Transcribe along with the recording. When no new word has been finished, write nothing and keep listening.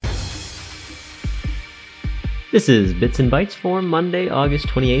This is Bits and Bytes for Monday, August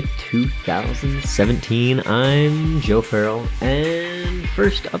 28th, 2017. I'm Joe Farrell, and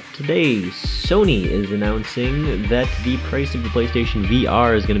first up today, Sony is announcing that the price of the PlayStation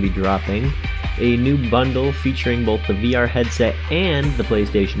VR is going to be dropping. A new bundle featuring both the VR headset and the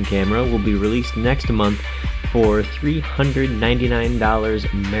PlayStation camera will be released next month for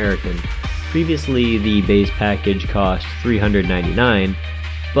 $399 American. Previously, the base package cost $399,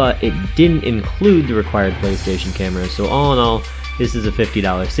 but it didn't include the required PlayStation camera, so all in all, this is a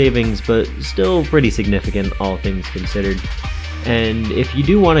 $50 savings, but still pretty significant, all things considered. And if you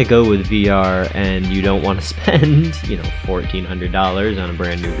do want to go with VR and you don't want to spend, $1,400 on a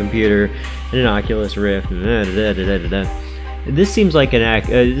brand new computer and an Oculus Rift, this seems like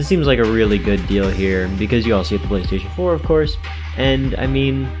a really good deal here, because you also get the PlayStation 4, of course, and I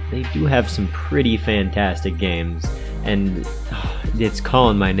mean, they do have some pretty fantastic games. And it's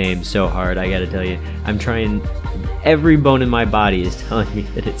calling my name so hard, I gotta tell you. I'm trying, every bone in my body is telling me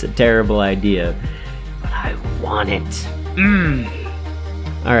that it's a terrible idea, but I want it.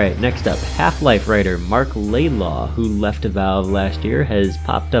 Alright, next up, Half-Life writer Mark Laidlaw, who left Valve last year, has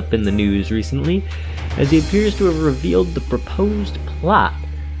popped up in the news recently, as he appears to have revealed the proposed plot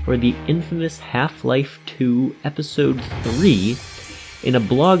for the infamous Half-Life 2 Episode 3 in a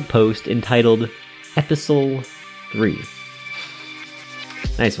blog post entitled Episode 3.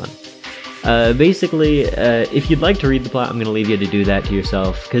 Nice one. Basically, if you'd like to read the plot, I'm going to leave you to do that to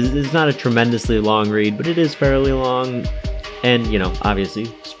yourself, because it's not a tremendously long read, but it is fairly long, and,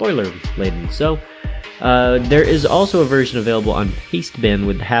 obviously, spoiler-laden. So, there is also a version available on Pastebin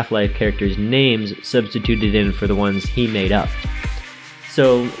with the Half-Life characters' names substituted in for the ones he made up.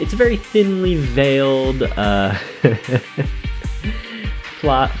 So, it's a very thinly veiled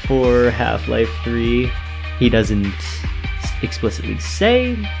plot for Half-Life 3. He doesn't explicitly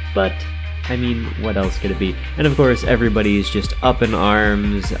say, but, I mean, what else could it be? And of course, everybody's just up in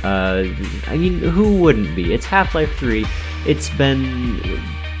arms. Who wouldn't be? It's Half-Life 3. It's been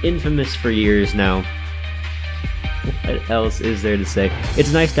infamous for years now. What else is there to say?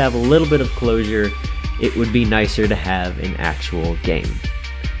 It's nice to have a little bit of closure. It would be nicer to have an actual game.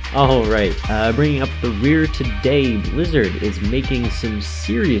 Alright, bringing up the rear today, Blizzard is making some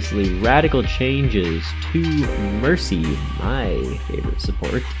seriously radical changes to Mercy, my favorite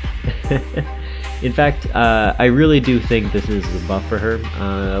support. In fact, I really do think this is a buff for her.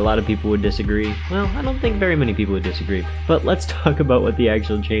 A lot of people would disagree. Well, I don't think very many people would disagree, but let's talk about what the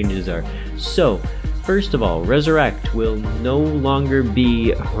actual changes are. So, first of all, Resurrect will no longer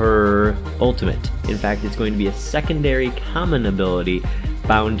be her ultimate. In fact, it's going to be a secondary common ability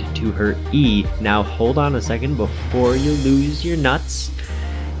bound to her E. Now hold on a second before you lose your nuts.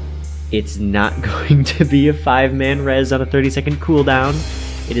 It's not going to be a 5-man res on a 30-second cooldown.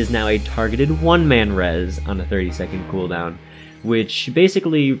 It is now a targeted 1-man res on a 30-second cooldown, which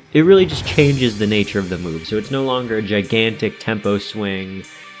basically, it really just changes the nature of the move. So it's no longer a gigantic tempo swing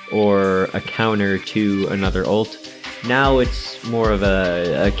or a counter to another ult. Now it's more of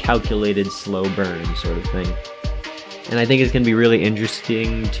a calculated slow burn sort of thing. And I think it's going to be really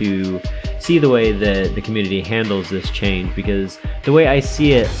interesting to see the way that the community handles this change, because the way I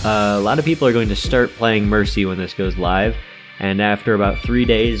see it, a lot of people are going to start playing Mercy when this goes live, and after about 3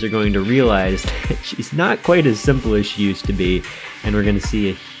 days they're going to realize that she's not quite as simple as she used to be, and we're going to see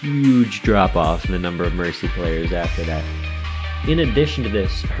a huge drop-off in the number of Mercy players after that. In addition to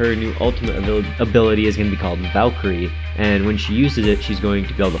this, her new ultimate ability is going to be called Valkyrie, and when she uses it, she's going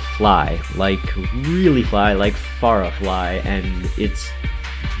to be able to fly, really fly, like Pharah fly, and it's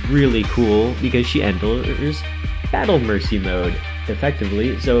really cool because she enters Battle Mercy mode,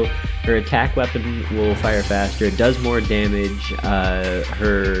 effectively. So her attack weapon will fire faster, it does more damage,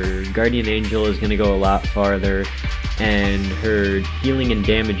 her Guardian Angel is going to go a lot farther, and her healing and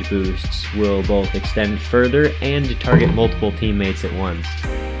damage boosts will both extend further and target multiple teammates at once.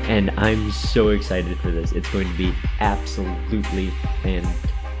 And I'm so excited for this. It's going to be absolutely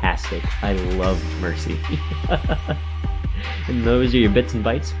fantastic. I love Mercy. And those are your Bits and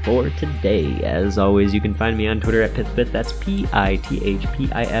Bytes for today. As always, you can find me on Twitter at Pithpith, that's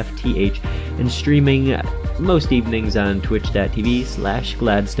PITHPIFTH, and streaming most evenings on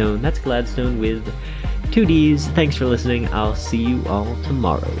twitch.tv/Gladstone. That's Gladstone with 2 Ds. Thanks for listening. I'll see you all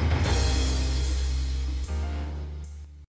tomorrow.